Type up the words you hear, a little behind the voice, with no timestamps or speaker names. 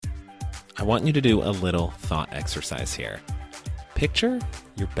I want you to do a little thought exercise here. Picture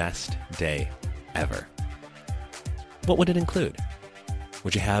your best day ever. What would it include?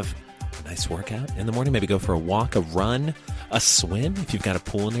 Would you have a nice workout in the morning? Maybe go for a walk, a run, a swim if you've got a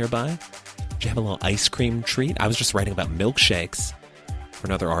pool nearby? Would you have a little ice cream treat? I was just writing about milkshakes for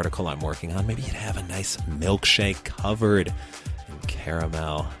another article I'm working on. Maybe you'd have a nice milkshake covered in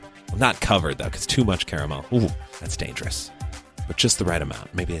caramel. Well, not covered, though, because too much caramel. Ooh, that's dangerous. But just the right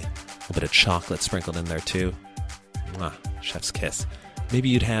amount. Maybe a little bit of chocolate sprinkled in there, too. Mwah, chef's kiss. Maybe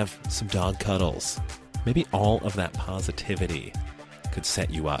you'd have some dog cuddles. Maybe all of that positivity could set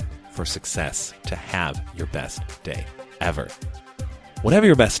you up for success to have your best day ever. Whatever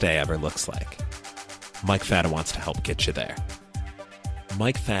your best day ever looks like, Mike Fata wants to help get you there.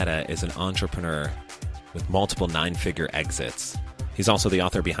 Mike Fata is an entrepreneur with multiple 9-figure exits. He's also the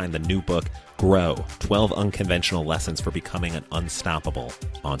author behind the new book, Grow, 12 Unconventional Lessons for Becoming an Unstoppable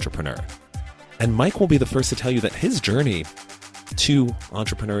Entrepreneur. And Mike will be the first to tell you that his journey to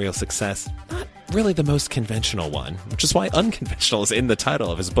entrepreneurial success, not really the most conventional one, which is why unconventional is in the title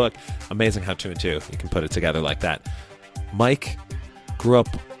of his book. Amazing how 2 and 2, you can put it together like that. Mike grew up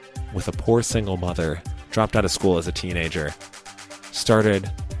with a poor single mother, dropped out of school as a teenager, started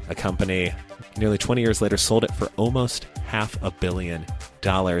a company, nearly 20 years later sold it for almost $500 million.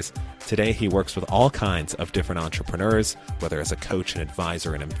 Today, he works with all kinds of different entrepreneurs, whether as a coach, an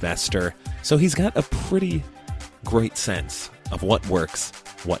advisor, an investor. So he's got a pretty great sense of what works,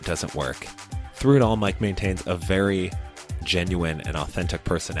 what doesn't work. Through it all, Mike maintains a very genuine and authentic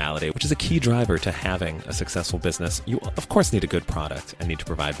personality, which is a key driver to having a successful business. You, of course, need a good product and need to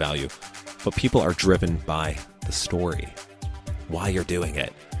provide value, but people are driven by the story, why you're doing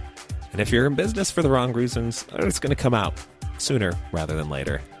it. And if you're in business for the wrong reasons, it's going to come out sooner rather than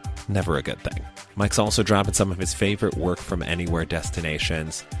later. Never a good thing. Mike's also dropping some of his favorite work from anywhere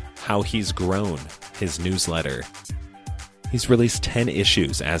destinations, how he's grown his newsletter. He's released 10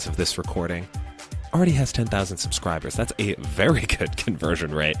 issues as of this recording. Already has 10,000 subscribers. That's a very good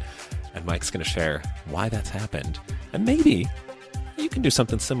conversion rate. And Mike's going to share why that's happened. And maybe you can do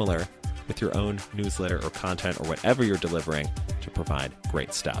something similar with your own newsletter or content or whatever you're delivering to provide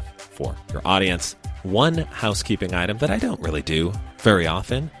great stuff for your audience. One housekeeping item that I don't really do very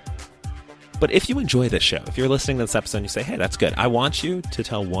often, but if you enjoy this show, if you're listening to this episode and you say, hey, that's good, I want you to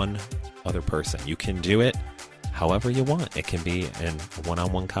tell one other person. You can do it however you want. It can be in a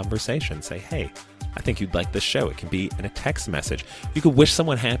one-on-one conversation. Say, hey, I think you'd like this show. It can be in a text message. You could wish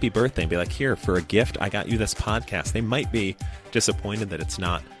someone happy birthday and be like, here, for a gift, I got you this podcast. They might be disappointed that it's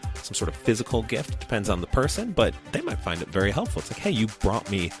not some sort of physical gift. Depends on the person, but they might find it very helpful. It's like, hey, you brought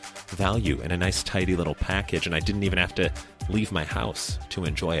me value in a nice, tidy little package, and I didn't even have to leave my house to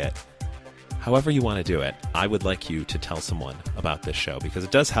enjoy it. However you want to do it, I would like you to tell someone about this show because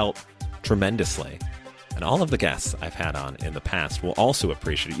it does help tremendously. And all of the guests I've had on in the past will also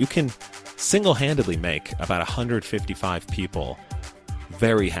appreciate it. You can single-handedly make about 155 people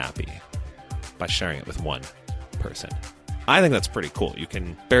very happy by sharing it with one person. I think that's pretty cool. You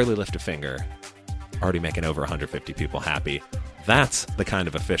can barely lift a finger, already making over 150 people happy. That's the kind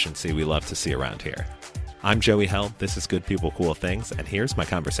of efficiency we love to see around here. I'm Joey Held. This is Good People, Cool Things, and here's my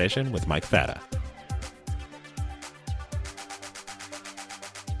conversation with Mike Fata.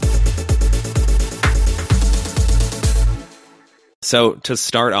 So to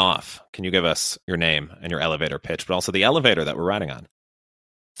start off, can you give us your name and your elevator pitch, but also the elevator that we're riding on?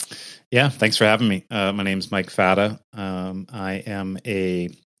 Yeah, thanks for having me. My name's Mike Fata. I am a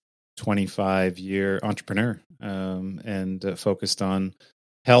 25-year entrepreneur and focused on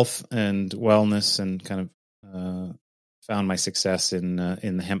health and wellness, and kind of found my success in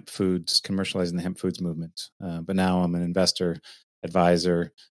the hemp foods, commercializing the hemp foods movement. But now I'm an investor,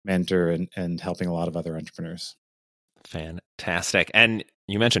 advisor, mentor, and helping a lot of other entrepreneurs. Fantastic. And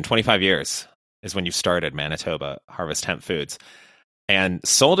you mentioned 25 years is when you started Manitoba Harvest Hemp Foods and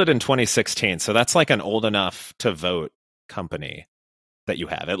sold it in 2016. So that's like an old enough to vote company that you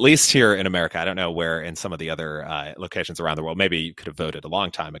have, at least here in America. I don't know where in some of the other locations around the world, maybe you could have voted a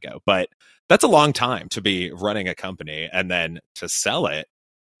long time ago, but that's a long time to be running a company and then to sell it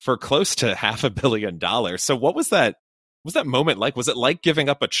for close to $500 million. So what was that moment like? Was it like giving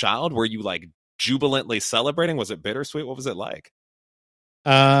up a child? Were you like jubilantly celebrating? Was it bittersweet? What was it like?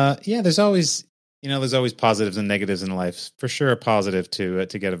 Yeah, there's always positives and negatives in life. For sure, a positive to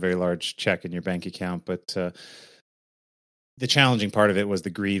get a very large check in your bank account, but the challenging part of it was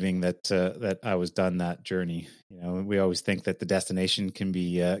the grieving that I was done that journey. You know, we always think that the destination can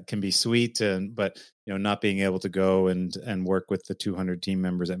be sweet, but not being able to go and work with the 200 team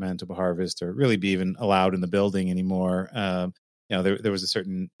members at Manitoba Harvest, or really be even allowed in the building anymore, there was a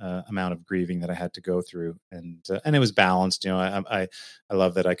certain amount of grieving that I had to go through, and it was balanced. I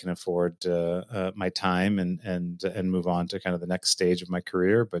love that I can afford my time and move on to kind of the next stage of my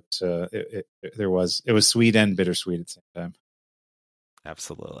career. But it was sweet and bittersweet at the same time.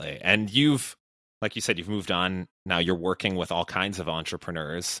 Absolutely. And like you said, you've moved on. Now you're working with all kinds of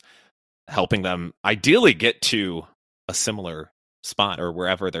entrepreneurs, helping them ideally get to a similar spot or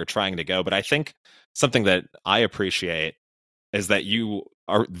wherever they're trying to go. But I think something that I appreciate is that you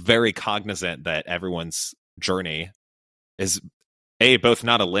are very cognizant that everyone's journey is both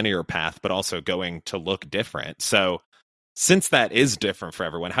not a linear path, but also going to look different. So since that is different for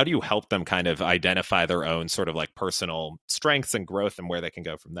everyone, how do you help them kind of identify their own sort of like personal strengths and growth and where they can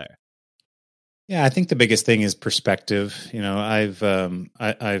go from there? Yeah, I think the biggest thing is perspective. I've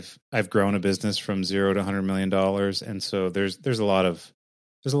grown a business from zero to $100 million, and so there's a lot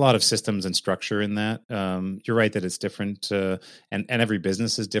of systems and structure in that. You're right that it's different, and every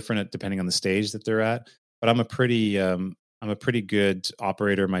business is different depending on the stage that they're at. But I'm a pretty good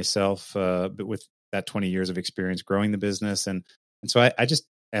operator myself, but with that 20 years of experience growing the business, and so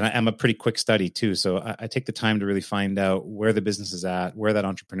I'm a pretty quick study too. So I take the time to really find out where the business is at, where that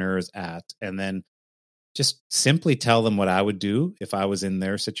entrepreneur is at, and then just simply tell them what I would do if I was in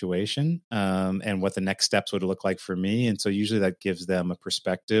their situation, and what the next steps would look like for me. And so usually that gives them a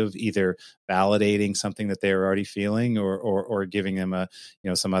perspective, either validating something that they're already feeling, or giving them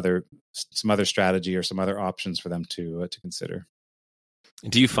some other strategy or some other options for them to consider.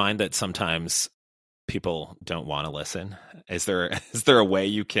 Do you find that sometimes people don't want to listen? Is there a way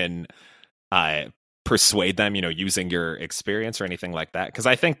you can uh, persuade them, using your experience or anything like that? Because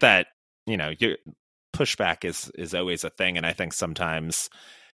I think that your pushback is always a thing, and I think sometimes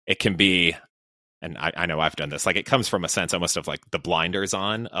it can be. And I know I've done this. Like, it comes from a sense almost of like the blinders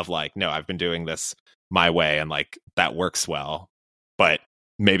on of like, no, I've been doing this my way, and like that works well, but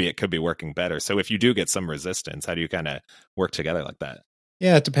maybe it could be working better. So if you do get some resistance, how do you kind of work together like that?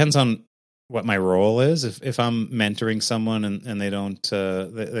 Yeah, it depends on what my role is. If I'm mentoring someone and they don't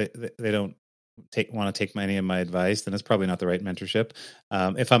they don't want to take any of my advice, then it's probably not the right mentorship.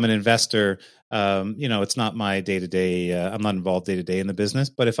 If I'm an investor, it's not my day to day. I'm not involved day to day in the business.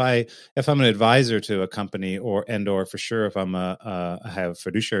 But if I'm an advisor to a company, or for sure, if I have a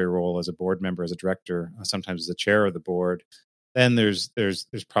fiduciary role as a board member, as a director, sometimes as a chair of the board, then there's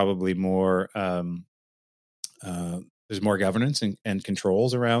probably more. There's more governance and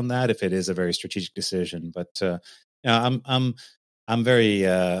controls around that if it is a very strategic decision. But I'm very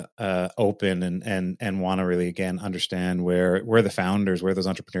open and want to really again understand where the founders, where those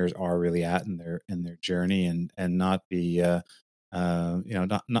entrepreneurs are really at in their journey, and not be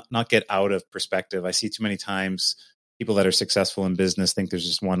not get out of perspective. I see too many times people that are successful in business think there's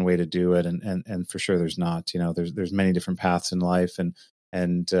just one way to do it, and for sure there's not. There's many different paths in life,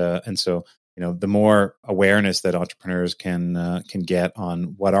 and so the more awareness that entrepreneurs can get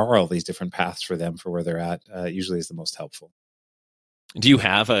on what are all these different paths for them for where they're at, usually is the most helpful. Do you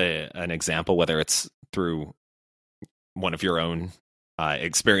have an example, whether it's through one of your own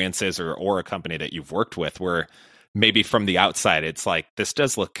experiences or a company that you've worked with, where maybe from the outside it's like, this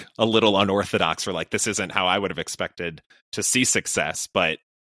does look a little unorthodox, or like this isn't how I would have expected to see success, but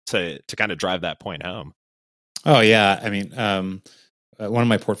to kind of drive that point home? Oh yeah, I mean, one of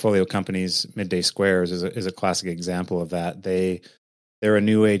my portfolio companies, Midday Squares, is a classic example of that. They're a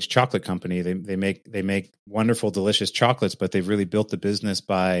new age chocolate company. They make wonderful, delicious chocolates, but they've really built the business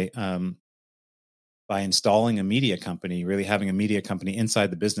by installing a media company, really having a media company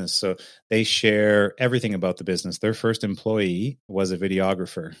inside the business. So they share everything about the business. Their first employee was a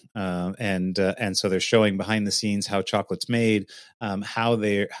videographer, and so they're showing behind the scenes how chocolate's made, how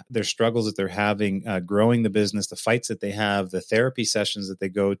their struggles that they're having growing the business, the fights that they have, the therapy sessions that they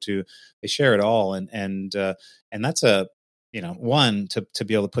go to. They share it all, and that's a one, to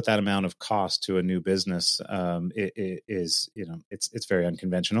be able to put that amount of cost to a new business, it is it's very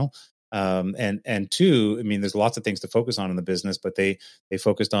unconventional. And two, I mean, there's lots of things to focus on in the business, but they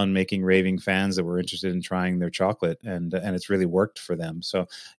focused on making raving fans that were interested in trying their chocolate, and it's really worked for them. So,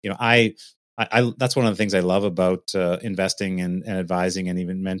 I that's one of the things I love about investing and advising and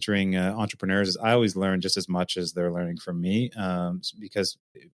even mentoring entrepreneurs, is I always learn just as much as they're learning from me, because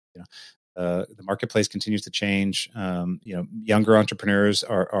the marketplace continues to change. Younger entrepreneurs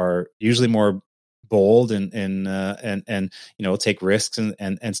are usually more bold and take risks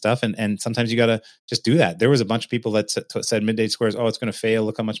and stuff, and sometimes you got to just do that. There was a bunch of people that said Midday Squares, oh, it's going to fail,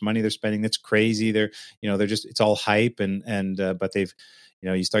 look how much money they're spending, that's crazy, they're just, it's all hype, and but they've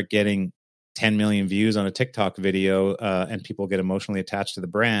you start getting 10 million views on a TikTok video, and people get emotionally attached to the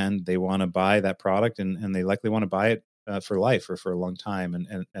brand. They want to buy that product, and they likely want to buy it for life or for a long time,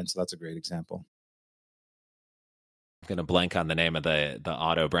 and so that's a great example. I'm gonna blank on the name of the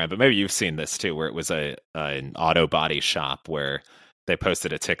auto brand, but maybe you've seen this too, where it was an auto body shop where they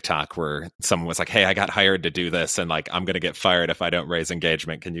posted a TikTok where someone was like, "Hey, I got hired to do this, and like I'm gonna get fired if I don't raise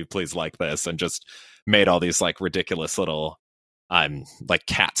engagement. Can you please like this?" And just made all these like ridiculous little like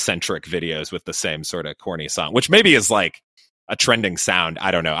cat centric videos with the same sort of corny song, which maybe is like a trending sound.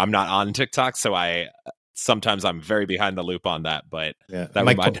 I don't know. I'm not on TikTok, so sometimes I'm very behind the loop on that, but Yeah, that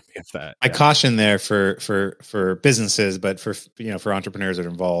reminded me of that. I caution there for businesses, but for entrepreneurs that are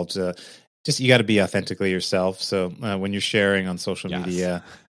involved, just you got to be authentically yourself. So when you're sharing on social media,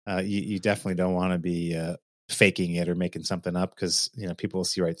 you definitely don't want to be faking it or making something up, because people will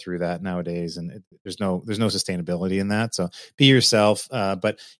see right through that nowadays, and there's no sustainability in that. So be yourself.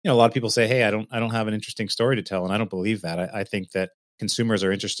 But a lot of people say, "Hey, I don't have an interesting story to tell," and I don't believe that. I think that consumers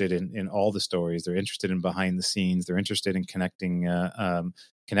are interested in all the stories. They're interested in behind the scenes. They're interested in connecting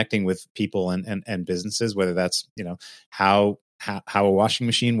with people and businesses, whether that's how a washing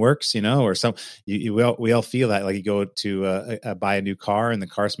machine works, or some we all feel that, like you go to buy a new car and the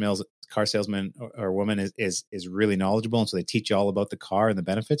car salesman or woman is really knowledgeable, and so they teach you all about the car and the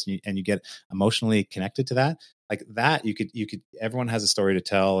benefits, and you get emotionally connected to that. Like that, you could everyone has a story to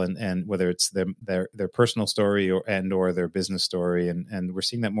tell, and whether it's their personal story or their business story, and we're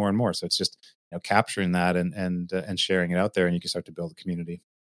seeing that more and more. So it's just capturing that and sharing it out there, and you can start to build a community.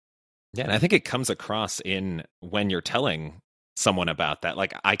 Yeah, and I think it comes across in when you're telling someone about that.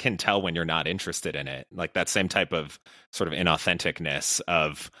 Like I can tell when you're not interested in it. Like that same type of sort of inauthenticness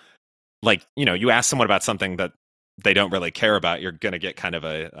of like, you ask someone about something that they don't really care about, you're going to get kind of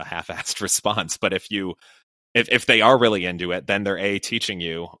a half-assed response. But if they are really into it, then they're teaching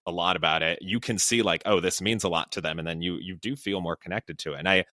you a lot about it. You can see like, oh, this means a lot to them, and then you do feel more connected to it.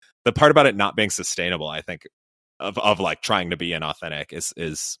 And the part about it not being sustainable, I think, of like trying to be inauthentic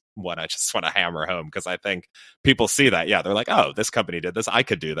is what I just want to hammer home, because I think people see that, they're like, oh, this company did this, I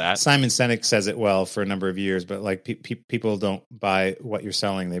could do that. Simon Sinek says it well for a number of years, but like people don't buy what you're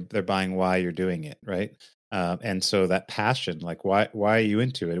selling; they're buying why you're doing it, right? And so that passion, like why are you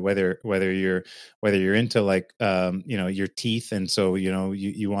into it? Whether you're into like your teeth, and so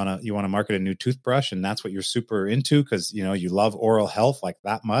you want to market a new toothbrush, and that's what you're super into because you love oral health like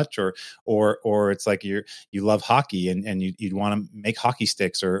that much, or it's like you love hockey and you'd want to make hockey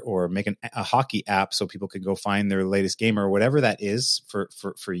sticks or make a hockey app so people can go find their latest game, or whatever that is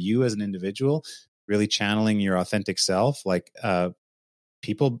for you as an individual. Really channeling your authentic self, like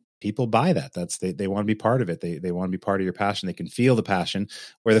people buy that. They want to be part of it. They want to be part of your passion. They can feel the passion.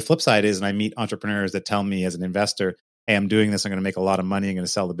 Where the flip side is, and I meet entrepreneurs that tell me as an investor, "Hey, I'm doing this. I'm going to make a lot of money. I'm going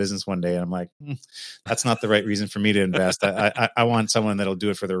to sell the business one day." And I'm like, that's not the right reason for me to invest. I want someone that'll do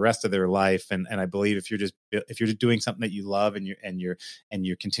it for the rest of their life. And I believe if you're just doing something that you love and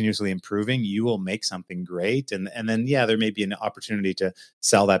you're continuously improving, you will make something great. And then there may be an opportunity to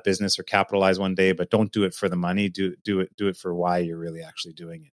sell that business or capitalize one day, but don't do it for the money. Do it for why you're really actually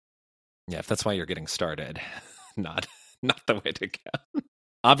doing it. Yeah, if that's why you're getting started, not the way to go.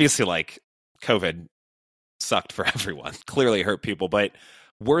 Obviously, like COVID sucked for everyone, clearly hurt people, but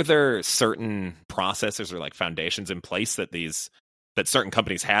were there certain processes or like foundations in place that certain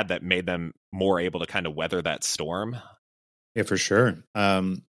companies had that made them more able to kind of weather that storm? Yeah, for sure.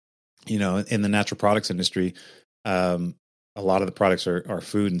 In the natural products industry, a lot of the products are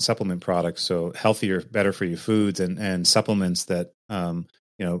food and supplement products. So healthier, better for you foods and supplements that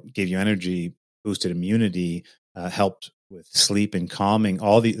gave you energy, boosted immunity, helped with sleep and calming.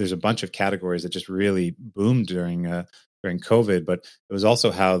 There's a bunch of categories that just really boomed during COVID, but it was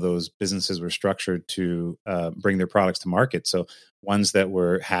also how those businesses were structured to bring their products to market. So ones that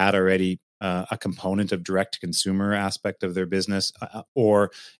had already a component of direct to consumer aspect of their business,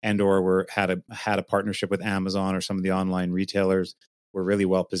 or had a partnership with Amazon or some of the online retailers, were really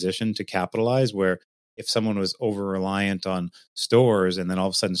well positioned to capitalize. Where if someone was over reliant on stores and then all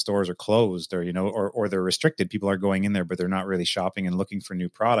of a sudden stores are closed, or they're restricted, people are going in there, but they're not really shopping and looking for new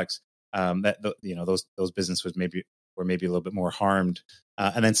products. Those businesses were maybe a little bit more harmed.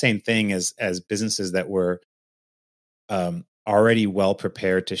 And then same thing as businesses that were already well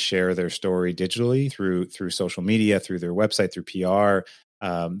prepared to share their story digitally through social media, through their website, through PR.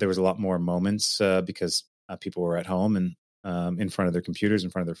 There was a lot more moments because people were at home and in front of their computers, in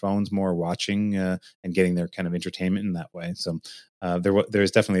front of their phones, more watching and getting their kind of entertainment in that way. So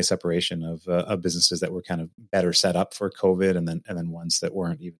there's definitely a separation of businesses that were kind of better set up for COVID, and then ones that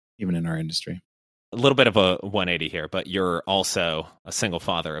weren't even in our industry. A little bit of a 180 here, but you're also a single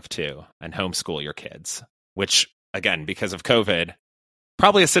father of two and homeschool your kids, which again, because of COVID,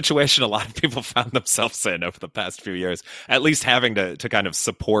 probably a situation a lot of people found themselves in over the past few years, at least having to kind of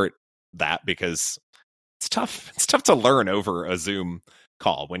support that, because it's tough. It's tough to learn over a Zoom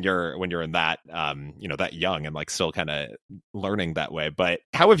call when you're in that that young and like still kind of learning that way. But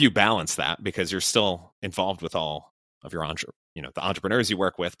how have you balanced that, because you're still involved with all of your the entrepreneurs you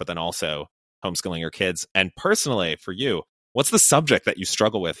work with, but then also homeschooling your kids? And personally for you, what's the subject that you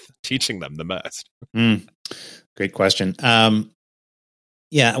struggle with teaching them the most? Great question.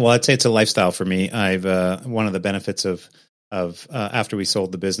 Yeah, well, I'd say it's a lifestyle for me. I've one of the benefits of after we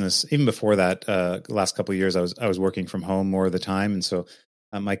sold the business, even before that, last couple of years, I was working from home more of the time, and so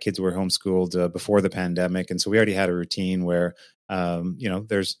my kids were homeschooled before the pandemic, and so we already had a routine where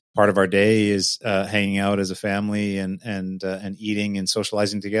there's part of our day is hanging out as a family and eating and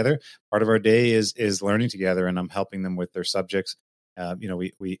socializing together. Part of our day is learning together, and I'm helping them with their subjects.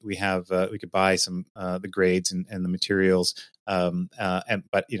 We have we could buy some the grades and the materials,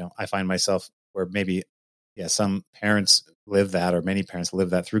 but I find myself where maybe some parents live that, or many parents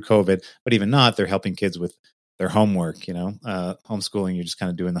live that through COVID, but even not, they're helping kids with their homework. Homeschooling, you're just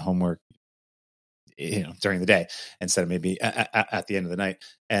kind of doing the homework during the day instead of maybe at the end of the night,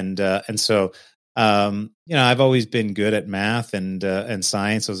 and so I've always been good at math and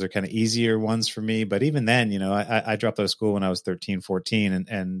science. Those are kind of easier ones for me. But even then, I dropped out of school when I was 13, 14,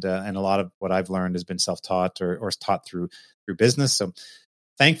 and a lot of what I've learned has been self-taught or taught through business. So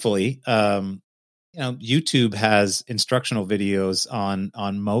thankfully, YouTube has instructional videos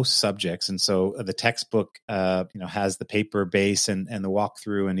on most subjects, and so the textbook has the paper base and the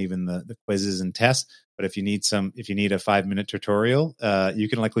walkthrough and even the quizzes and tests. But if you need a 5-minute tutorial, you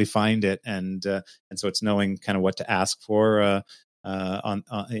can likely find it, and so it's knowing kind of what to ask for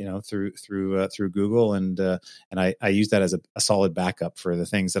through Google, and I use that as a solid backup for the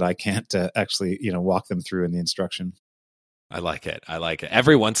things that I can't actually walk them through in the instruction. I like it.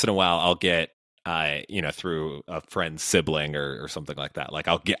 Every once in a while, I'll get through a friend's sibling or something like that. Like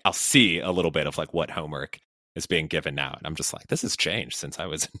I'll see a little bit of like what homework is being given now, and I'm just like, this has changed since I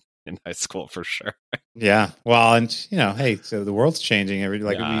was in high school for sure. Yeah, well, and hey, so the world's changing.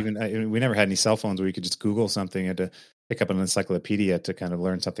 We never had any cell phones where you could just Google something and to pick up an encyclopedia to kind of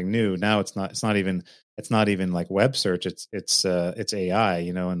learn something new. Now it's not even like web search. It's AI,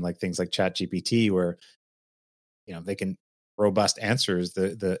 and like things like Chat GPT, where they can robust answers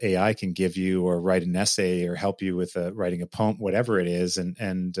the AI can give you, or write an essay, or help you with writing a poem, whatever it is.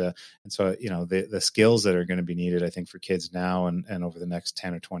 And so, the skills that are going to be needed, I think, for kids now and over the next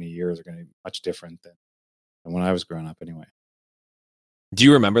 10 or 20 years are going to be much different than when I was growing up anyway. Do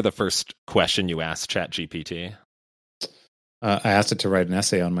you remember the first question you asked ChatGPT? I asked it to write an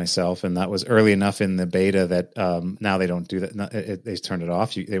essay on myself, and that was early enough in the beta that now they don't do that. They turned it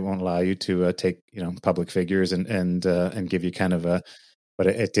off. They won't allow you to take public figures and give you kind of a. But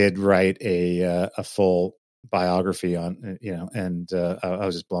it did write a full biography on and I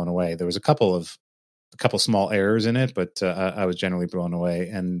was just blown away. There was a couple small errors in it, but I was generally blown away.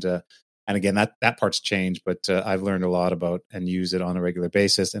 And again, that part's changed, but I've learned a lot about and use it on a regular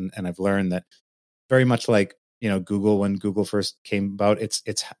basis, and I've learned that very much like Google, when Google first came about, it's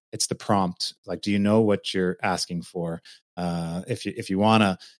the prompt. Like, do you know what you're asking for? If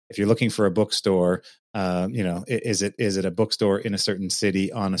you're looking for a bookstore, is it a bookstore in a certain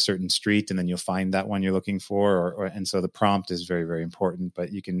city on a certain street, and then you'll find that one you're looking for, and so the prompt is very, very important.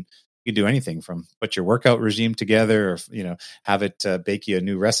 But you can do anything from put your workout regime together, or have it bake you a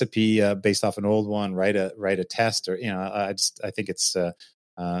new recipe based off an old one, write a test, or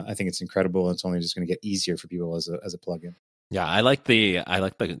I think it's incredible. It's only just going to get easier for people as a plugin. Yeah, I like the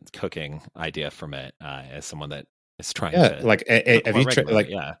cooking idea from it. As someone that is trying to have you tried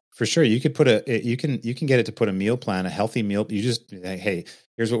for sure you could you can get it to put a meal plan, a healthy meal. You just hey,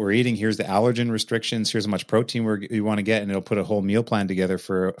 here's what we're eating, here's the allergen restrictions, here's how much protein we want to get, and it'll put a whole meal plan together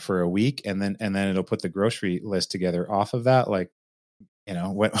for a week, and then it'll put the grocery list together off of that. Like,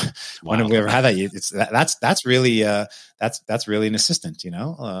 when have we ever had that? That's really that's really an assistant, and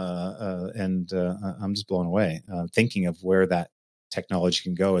I'm just blown away thinking of where that technology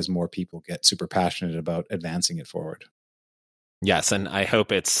can go as more people get super passionate about advancing it forward. Yes, and I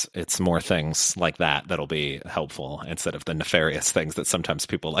hope it's more things like that that'll be helpful instead of the nefarious things that sometimes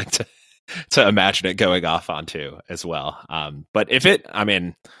people like to imagine it going off onto as well. But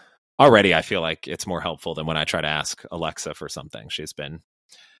already I feel like it's more helpful than when I try to ask Alexa for something. She's been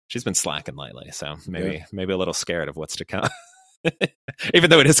slacking lately, so maybe a little scared of what's to come. Even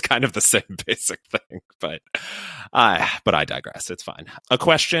though it is kind of the same basic thing, but I digress. It's fine. A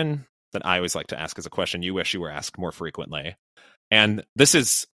question that I always like to ask is a question you wish you were asked more frequently. And this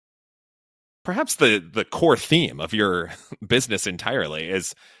is perhaps the core theme of your business entirely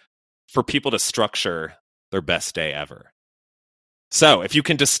is for people to structure their best day ever. So if you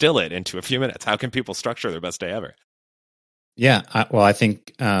can distill it into a few minutes, how can people structure their best day ever? Yeah, I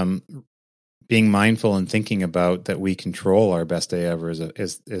think being mindful and thinking about that we control our best day ever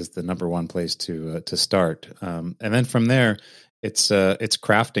is the number one place to start, and then from there, it's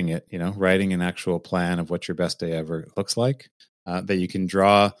crafting it. Writing an actual plan of what your best day ever looks like, that you can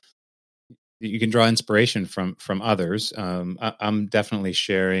draw inspiration from others. I'm definitely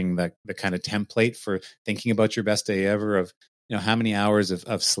sharing the kind of template for thinking about your best day ever of how many hours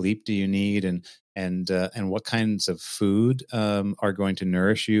of sleep do you need, and what kinds of food are going to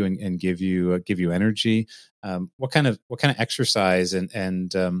nourish you and give you energy. What kind of exercise is going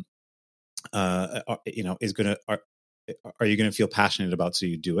to are you going to feel passionate about so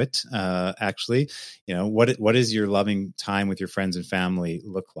you do it? Actually, what is your loving time with your friends and family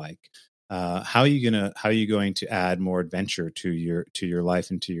look like? How are you going to add more adventure to your life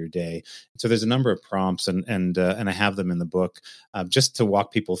and to your day? So there's a number of prompts, and I have them in the book, just to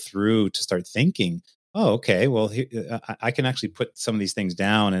walk people through to start thinking. Oh, okay. Well, I can actually put some of these things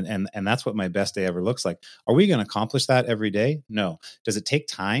down, and that's what my best day ever looks like. Are we going to accomplish that every day? No. Does it take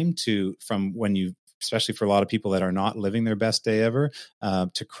time from when you, especially for a lot of people that are not living their best day ever,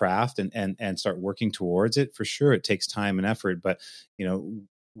 to craft and start working towards it? For sure, it takes time and effort, but you know,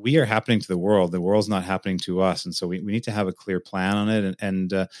 we are happening to the world. The world's not happening to us, and so we need to have a clear plan on it.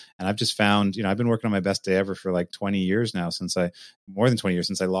 And I've just found, I've been working on my best day ever for like 20 years now, more than 20 years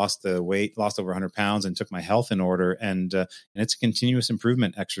since I lost the weight, lost over 100 pounds, and took my health in order. And it's a continuous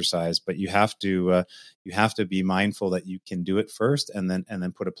improvement exercise, but you have to be mindful that you can do it first, and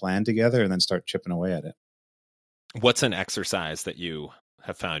then put a plan together, and then start chipping away at it. What's an exercise that you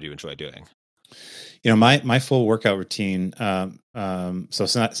have found you enjoy doing? My full workout routine. So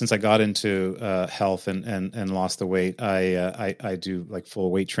since I got into health and lost the weight, I do like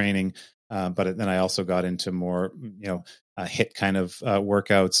full weight training. But then I also got into more, hit kind of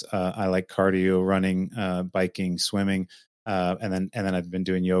workouts. I like cardio, running, biking, swimming, and then I've been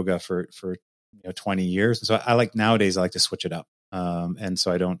doing yoga for 20 years. And so nowadays I like to switch it up, and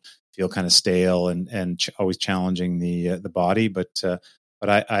so I don't feel kind of stale and always challenging the body. But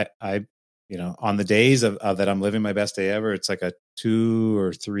I on the days of that I'm living my best day ever, it's like a 2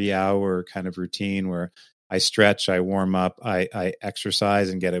 or 3 hour kind of routine where I stretch, I warm up, I exercise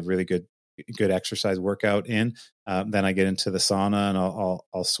and get a really good exercise workout in. Then I get into the sauna and I'll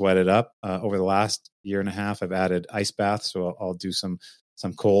sweat it up. Over the last year and a half, I've added ice baths, so I'll do some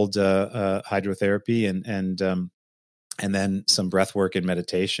cold hydrotherapy and then some breath work and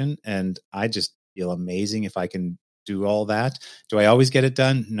meditation. And I just feel amazing if I can do all that. Do I always get it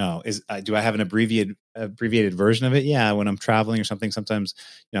done? No. Do I have an abbreviated version of it? Yeah. When I'm traveling or something, sometimes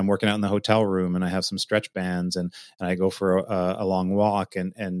I'm working out in the hotel room and I have some stretch bands and I go for a long walk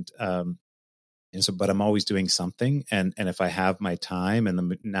and so, but I'm always doing something. And if I have my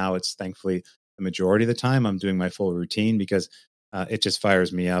time, now it's thankfully the majority of the time I'm doing my full routine, because it just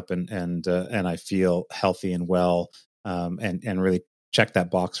fires me up, and I feel healthy and well, and really check that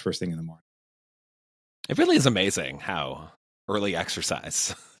box first thing in the morning. It really is amazing how early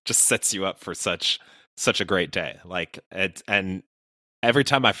exercise just sets you up for such a great day. And every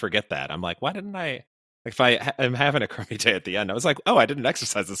time I forget that, I'm like, why didn't I? If am having a crummy day at the end, I was like, oh, I didn't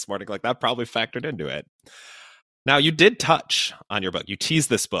exercise this morning. Like that probably factored into it. Now, you did touch on your book. You teased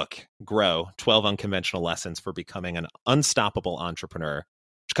this book, Grow 12 Unconventional Lessons for Becoming an Unstoppable Entrepreneur,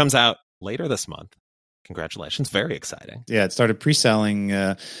 which comes out later this month. Congratulations. Very exciting. Yeah, it started pre-selling,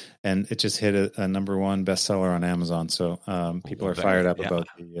 and it just hit a number one bestseller on Amazon. So people are fired up about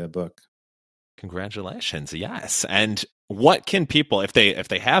the book. Congratulations. Yes. And what can people, if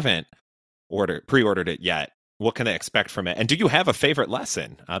they haven't pre-ordered it yet, what can they expect from it? And do you have a favorite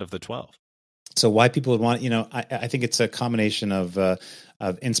lesson out of the 12? So why people would want, I think it's a combination of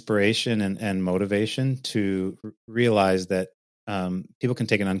inspiration and motivation to realize that people can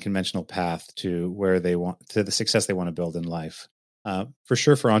take an unconventional path to where they want, to the success they want to build in life. For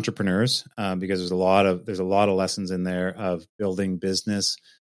sure, for entrepreneurs, because there's a lot of lessons in there of building business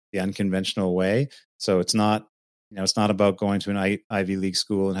the unconventional way. So it's not about going to an Ivy League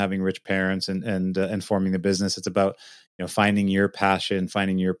school and having rich parents and forming a business. It's about finding your passion,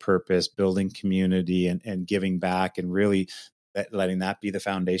 finding your purpose, building community, and giving back, and really letting that be the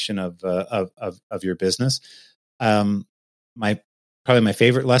foundation of your business. Probably my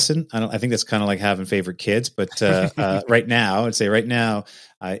favorite lesson. I think that's kind of like having favorite kids, but right now,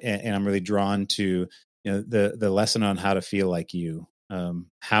 I'm really drawn to the lesson on how to feel like you,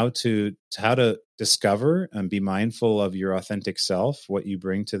 how to discover and be mindful of your authentic self, what you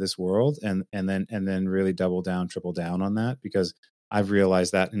bring to this world, and then really double down, triple down on that. Because I've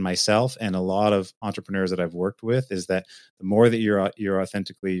realized that in myself and a lot of entrepreneurs that I've worked with, is that the more that you're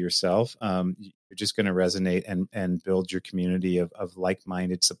authentically yourself, you're just going to resonate and build your community of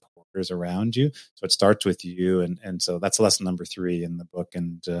like-minded supporters around you. So it starts with you, and so that's lesson number 3 in the book,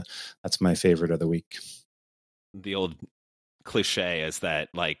 and that's my favorite of the week. The old cliche is that,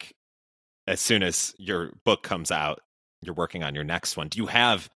 like, as soon as your book comes out, you're working on your next one. Do you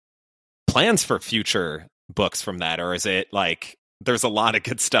have plans for future books from that, or is it like there's a lot of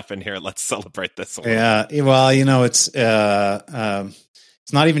good stuff in here, let's celebrate this one? Yeah, well, it's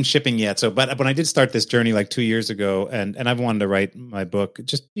not even shipping yet. So, but when I did start this journey like 2 years ago, and I've wanted to write my book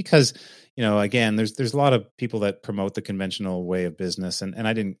just because, again, there's a lot of people that promote the conventional way of business, and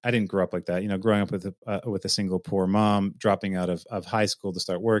I didn't grow up like that. Growing up with a single poor mom, dropping out of high school to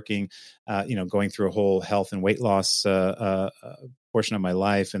start working, going through a whole health and weight loss portion of my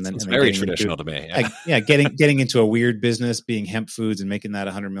life, and then very traditional to me. Getting into a weird business, being hemp foods, and making that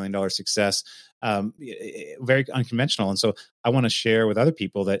 $100 million success. Very unconventional. And so I want to share with other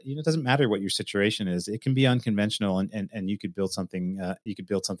people that, it doesn't matter what your situation is. It can be unconventional, and you could build something,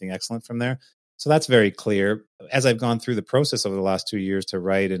 excellent from there. So that's very clear. As I've gone through the process over the last 2 years to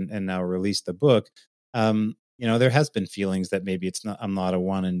write and now release the book, there has been feelings that maybe I'm not a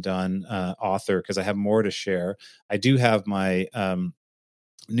one and done author, because I have more to share. I do have my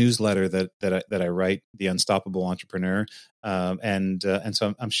newsletter that I write, The Unstoppable Entrepreneur, and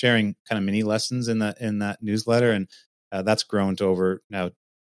so I'm sharing kind of mini lessons in that newsletter, and that's grown to over now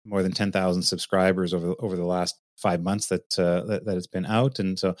more than 10,000 subscribers over the last 5 months that it's been out.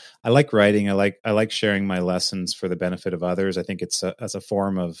 And so I like writing. I like sharing my lessons for the benefit of others. I think it's as a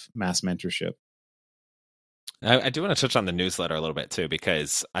form of mass mentorship. I do want to touch on the newsletter a little bit too,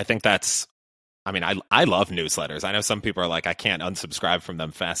 because I think I love newsletters. I know some people are like, I can't unsubscribe from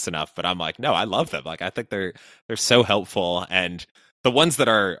them fast enough, but I'm like, no, I love them. Like, I think they're so helpful, and the ones that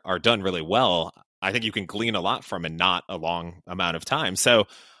are done really well, I think you can glean a lot from in not a long amount of time. So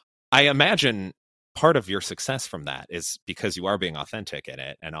I imagine part of your success from that is because you are being authentic in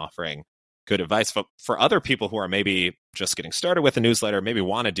it and offering good advice for other people who are maybe just getting started with a newsletter, maybe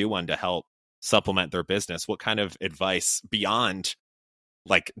want to do one to help supplement their business. What kind of advice beyond,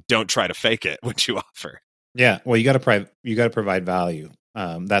 like, don't try to fake it, would you offer? Yeah, well, you got to provide value.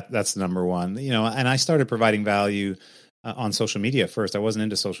 That's the number one. And I started providing value on social media first. I wasn't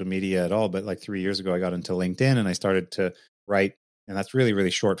into social media at all, but like 3 years ago, I got into LinkedIn and I started to write, and that's really,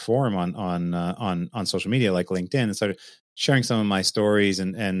 really short form on social media like LinkedIn, and started sharing some of my stories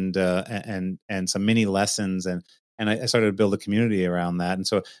and some mini lessons, and I started to build a community around that. And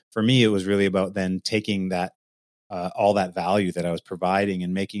so for me, it was really about then taking that all that value that I was providing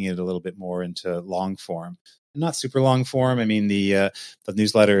and making it a little bit more into long form, not super long form. I mean, the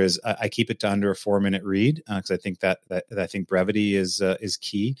newsletter is, I keep it to under a 4-minute read, because I think that I think brevity is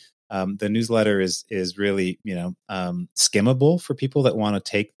key. The newsletter is really, skimmable for people that want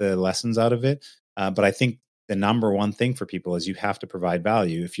to take the lessons out of it. But I think the number one thing for people is you have to provide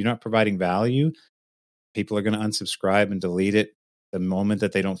value. If you're not providing value, people are going to unsubscribe and delete it the moment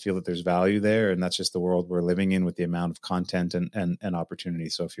that they don't feel that there's value there. And that's just the world we're living in with the amount of content and opportunity.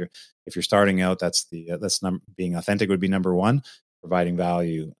 So if you're starting out, being authentic would be number one. Providing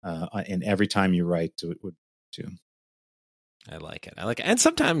value in every time you write would too. I like it. And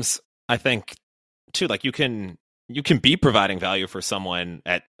sometimes I think too, like, you can be providing value for someone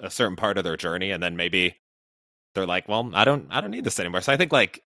at a certain part of their journey, and then maybe they're like, well, I don't need this anymore. So I think,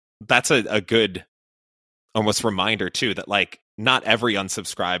 like, that's a good almost reminder too, that, like, not every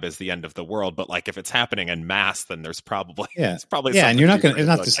unsubscribe is the end of the world, but, like, if it's happening en masse, then there's probably and you're not going to, it's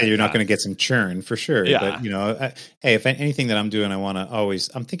not to say you're not going to get some churn for sure. Yeah. But hey, if anything that I'm doing,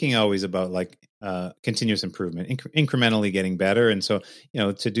 I'm thinking always about, like, continuous improvement, incrementally getting better. And so,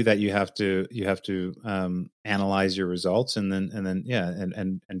 to do that, you have to analyze your results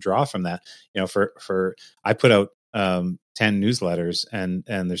and draw from that. I put out 10 newsletters and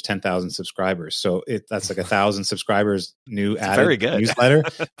there's 10,000 subscribers. So that's like 1,000 subscribers new added very good newsletter.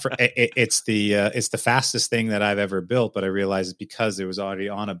 It's the fastest thing that I've ever built, but I realized it's because it was already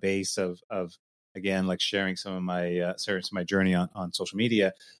on a base of again, like, sharing some of my journey on social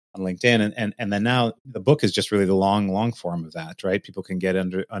media, on LinkedIn, and then now the book is just really the long form of that, right? People can get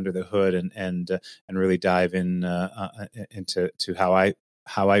under the hood and really dive into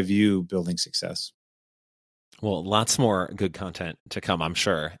how I view building success. Well, lots more good content to come, I'm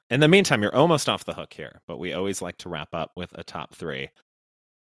sure. In the meantime, you're almost off the hook here, but we always like to wrap up with a top 3.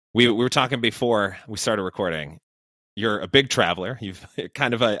 We were talking before we started recording. You're a big traveler. You've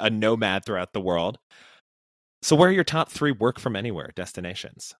kind of a nomad throughout the world. So where are your top 3 work from anywhere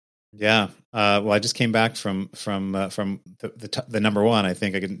destinations? Yeah. Well, I just came back from the number one. I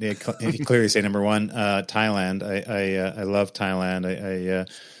think I can clearly say number one, Thailand. I love Thailand.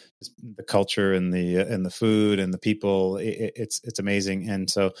 Just the culture and the food and the people. It's amazing. And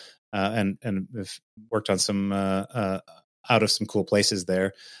so and we've worked on some out of some cool places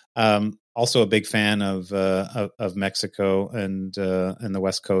there. Also a big fan of Mexico and the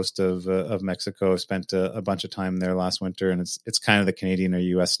west coast of Mexico. Spent a bunch of time there last winter, and it's kind of the Canadian or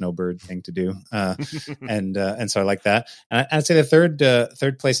U.S. snowbird thing to do, and so I like that. And I'd say the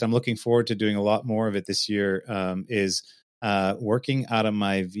third place I'm looking forward to doing a lot more of it this year is working out of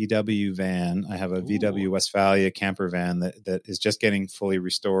my VW van. I have a VW Westphalia camper van that is just getting fully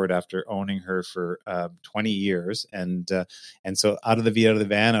restored after owning her for 20 years. And so out of the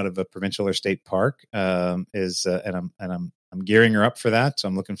van, out of a provincial or state park and I'm gearing her up for that. So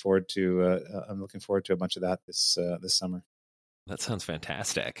I'm looking forward to a bunch of that this summer. That sounds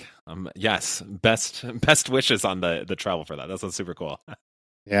fantastic. Yes, best wishes on the travel for that. That sounds super cool.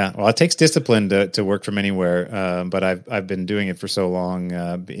 Yeah, well, it takes discipline to work from anywhere, but I've been doing it for so long.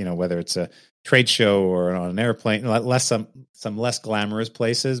 Whether it's a trade show or on an airplane, some less glamorous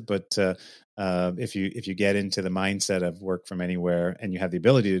places, but if you get into the mindset of work from anywhere and you have the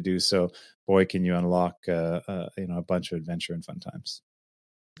ability to do so, boy, can you unlock a bunch of adventure and fun times.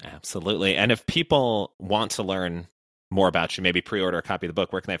 Absolutely. And if people want to learn more about you, maybe pre-order a copy of the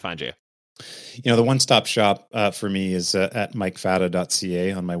book, where can they find you? The one-stop shop for me is at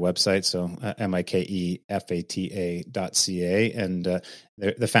mikefata.ca on my website. So mikefata.ca. And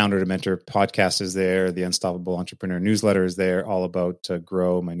the Founder to Mentor podcast is there. The Unstoppable Entrepreneur newsletter is there, all about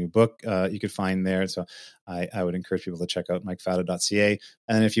Grow, my new book you could find there. So I would encourage people to check out mikefata.ca.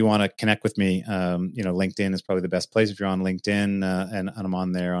 And if you want to connect with me, LinkedIn is probably the best place if you're on LinkedIn, and I'm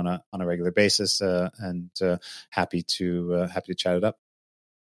on there on a regular basis, and happy to chat it up.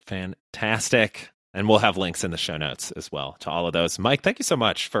 Fantastic. And we'll have links in the show notes as well to all of those. Mike, thank you so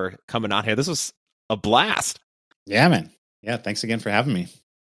much for coming on here. This was a blast. Yeah, man. Yeah, thanks again for having me.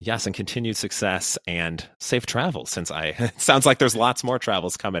 Yes, and continued success and safe travels, since it sounds like there's lots more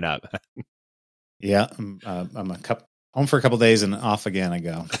travels coming up. Yeah, I'm home for a couple of days and off again I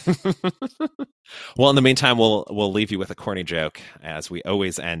go. Well, in the meantime, we'll leave you with a corny joke, as we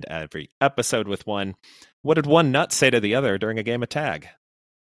always end every episode with one. What did one nut say to the other during a game of tag?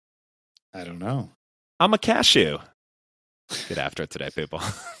 I don't know. I'm a cashew. Get after it today, people.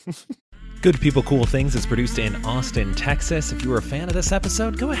 Good People, Cool Things is produced in Austin, Texas. If you were a fan of this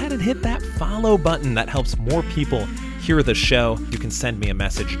episode, go ahead and hit that follow button. That helps more people hear the show. You can send me a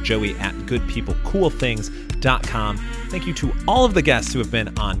message, joey@goodpeoplecoolthings.com. Thank you to all of the guests who have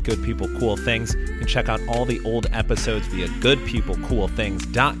been on Good People, Cool Things. You can check out all the old episodes via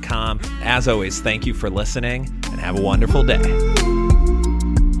goodpeoplecoolthings.com. As always, thank you for listening, and have a wonderful day.